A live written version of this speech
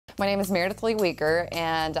My name is Meredith Lee Weeker,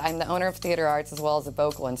 and I'm the owner of Theater Arts as well as a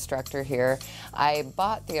vocal instructor here. I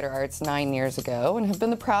bought Theater Arts 9 years ago and have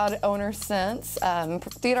been the proud owner since.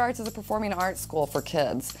 Theater Arts is a performing arts school for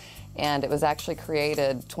kids, and it was actually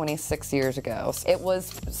created 26 years ago. It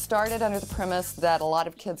was started under the premise that a lot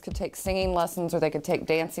of kids could take singing lessons or they could take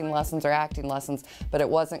dancing lessons or acting lessons, but it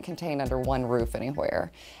wasn't contained under one roof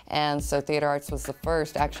anywhere. And so Theater Arts was the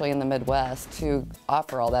first actually in the Midwest to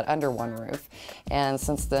offer all that under one roof. And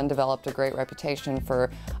since then developed a great reputation for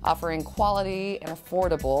offering quality and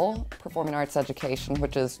affordable performing arts education,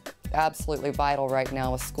 which is absolutely vital right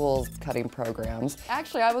now with schools cutting programs.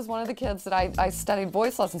 Actually, I was one of the kids that I studied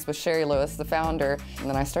voice lessons with Sherry Lewis, the founder, and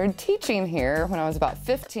then I started teaching here when I was about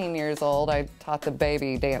 15 years old. I taught the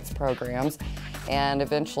baby dance programs and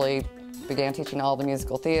eventually began teaching all the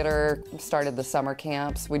musical theater, started the summer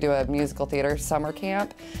camps. We do a musical theater summer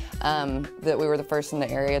camp that we were the first in the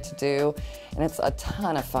area to do, and it's a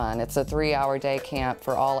ton of fun. It's a 3-hour day camp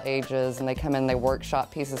for all ages, and they come in, they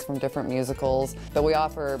workshop pieces from different musicals. But we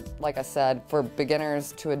offer, like I said, for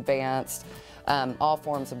beginners to advanced, all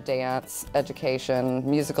forms of dance, education,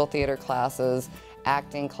 musical theater classes,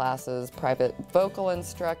 acting classes, private vocal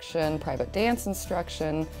instruction, private dance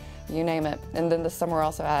instruction, you name it. And then this summer we're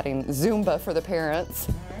also adding Zumba for the parents.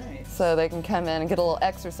 So they can come in and get a little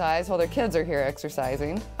exercise while their kids are here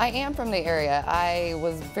exercising. I am from the area. I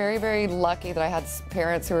was very, very lucky that I had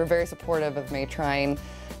parents who were very supportive of me trying,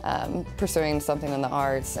 pursuing something in the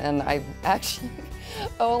arts. And I actually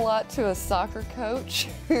owe a lot to a soccer coach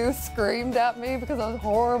who screamed at me because I was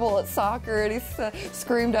horrible at soccer, and he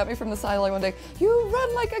screamed at me from the sideline one day, "You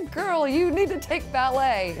run like a girl, you need to take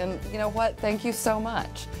ballet." And you know what, thank you so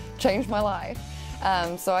much. Changed my life.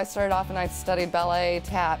 So I started off and I studied ballet,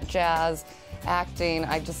 tap, jazz, acting.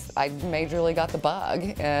 I majorly got the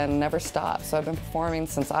bug and never stopped. So I've been performing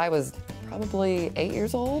since I was probably 8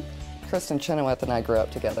 years old. Kristen Chenoweth and I grew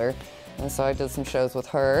up together, and so I did some shows with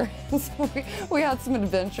her. So we had some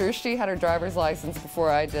adventures. She had her driver's license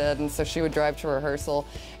before I did, and so she would drive to rehearsal,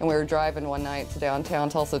 and we were driving one night to downtown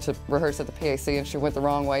Tulsa to rehearse at the PAC, and she went the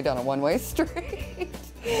wrong way down a one-way street.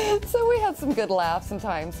 So we had some good laughs and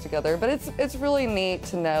times together, but it's really neat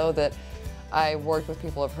to know that I worked with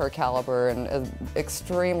people of her caliber and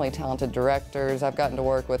extremely talented directors. I've gotten to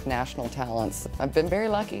work with national talents. I've been very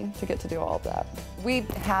lucky to get to do all of that. We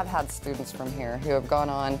have had students from here who have gone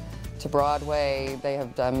on to Broadway. They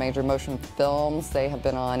have done major motion films. They have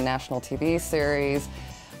been on national TV series.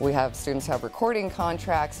 We have students who have recording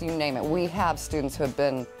contracts, you name it. We have students who have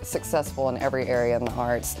been successful in every area in the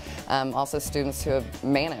arts. Also students who have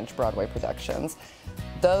managed Broadway productions.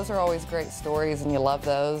 Those are always great stories and you love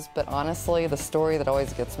those, but honestly, the story that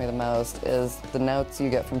always gets me the most is the notes you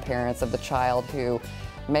get from parents of the child who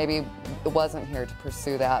maybe wasn't here to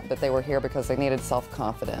pursue that, but they were here because they needed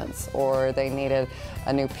self-confidence or they needed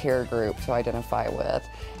a new peer group to identify with.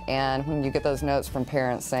 And when you get those notes from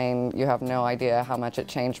parents saying, "You have no idea how much it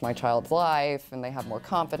changed my child's life, and they have more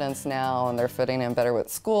confidence now, and they're fitting in better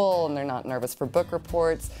with school, and they're not nervous for book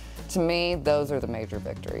reports," to me, those are the major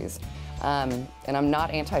victories. And I'm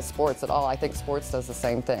not anti-sports at all. I think sports does the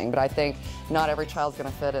same thing, but I think not every child's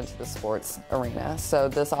going to fit into the sports arena. So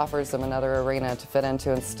this offers them another arena to fit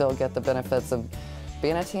into and still get the benefits of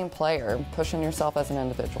being a team player, pushing yourself as an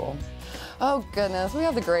individual. Oh goodness, we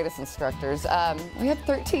have the greatest instructors. We have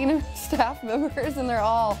 13 staff members, and they're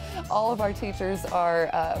all of our teachers are,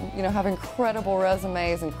 have incredible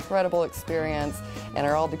resumes, incredible experience, and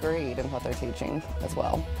are all degreed in what they're teaching as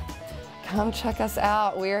well. Come check us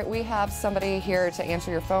out. We have somebody here to answer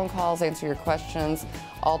your phone calls, answer your questions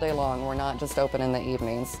all day long. We're not just open in the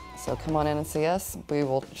evenings. So come on in and see us. We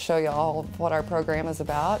will show you all what our program is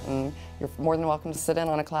about, and you're more than welcome to sit in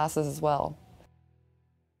on a classes as well.